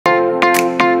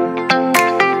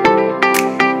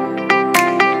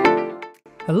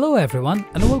Hello everyone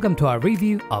and welcome to our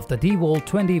review of the DEWALT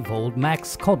 20V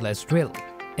Max Cordless Drill.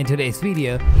 In today's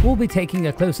video, we'll be taking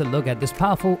a closer look at this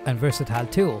powerful and versatile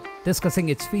tool, discussing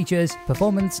its features,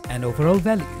 performance and overall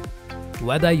value.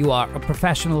 Whether you are a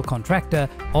professional contractor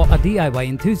or a DIY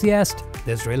enthusiast,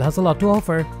 this drill has a lot to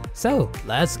offer. So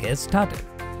let's get started.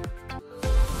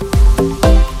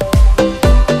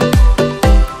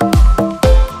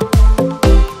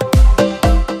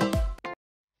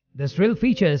 This drill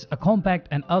features a compact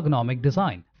and ergonomic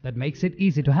design that makes it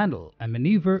easy to handle and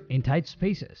maneuver in tight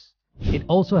spaces. It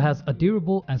also has a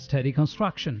durable and sturdy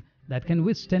construction that can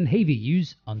withstand heavy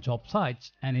use on job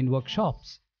sites and in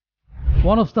workshops.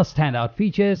 One of the standout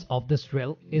features of this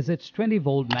drill is its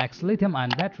 20V max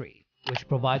lithium-ion battery, which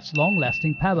provides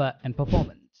long-lasting power and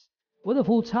performance. With a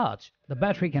full charge, the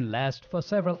battery can last for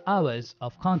several hours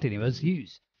of continuous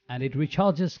use, and it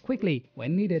recharges quickly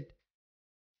when needed.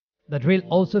 The drill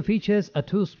also features a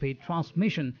 2-speed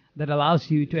transmission that allows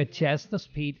you to adjust the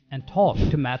speed and torque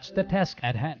to match the task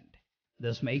at hand.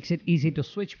 This makes it easy to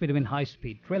switch between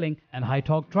high-speed drilling and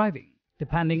high-torque driving,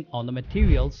 depending on the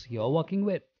materials you are working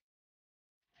with.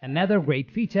 Another great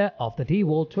feature of the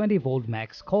DEWALT 20V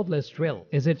Max Cordless Drill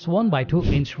is its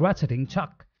 1x2-inch ratcheting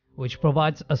chuck, which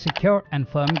provides a secure and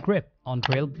firm grip on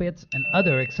drill bits and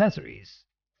other accessories.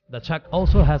 The chuck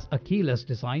also has a keyless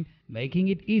design, making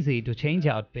it easy to change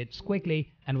out bits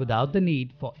quickly and without the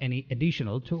need for any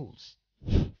additional tools.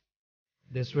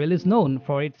 This drill is known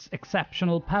for its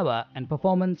exceptional power and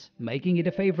performance, making it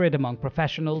a favorite among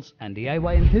professionals and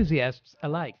DIY enthusiasts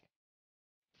alike.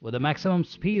 With a maximum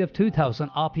speed of 2000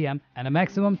 RPM and a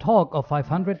maximum torque of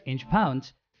 500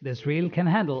 inch-pounds, this drill can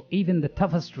handle even the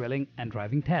toughest drilling and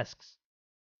driving tasks.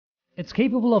 It's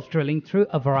capable of drilling through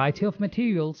a variety of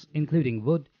materials including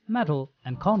wood, metal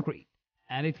and concrete,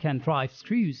 and it can drive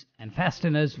screws and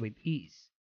fasteners with ease.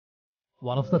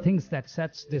 One of the things that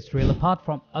sets this drill apart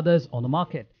from others on the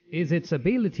market is its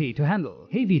ability to handle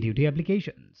heavy-duty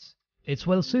applications. It's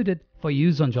well suited for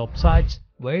use on job sites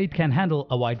where it can handle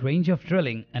a wide range of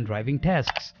drilling and driving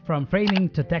tasks, from framing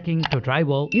to decking to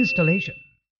drywall installation.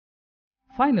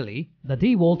 Finally, the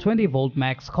DEWALT 20V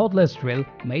Max Cordless Drill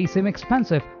may seem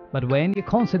expensive, but when you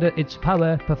consider its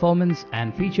power, performance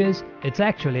and features, it's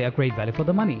actually a great value for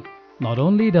the money. Not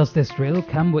only does this drill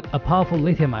come with a powerful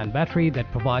lithium-ion battery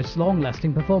that provides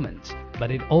long-lasting performance, but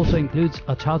it also includes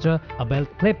a charger, a belt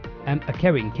clip and a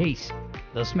carrying case.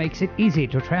 This makes it easy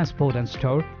to transport and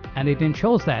store, and it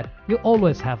ensures that you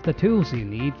always have the tools you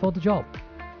need for the job.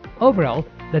 Overall,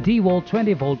 the DEWALT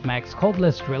 20V Max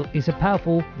Cordless Drill is a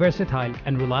powerful, versatile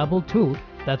and reliable tool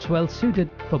that's well suited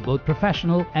for both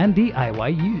professional and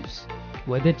DIY use.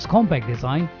 With its compact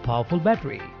design, powerful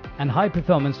battery and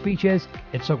high-performance features,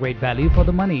 it's a great value for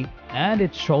the money, and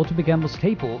it's sure to become a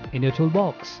staple in your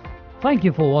toolbox. Thank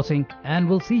you for watching, and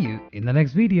we'll see you in the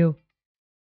next video.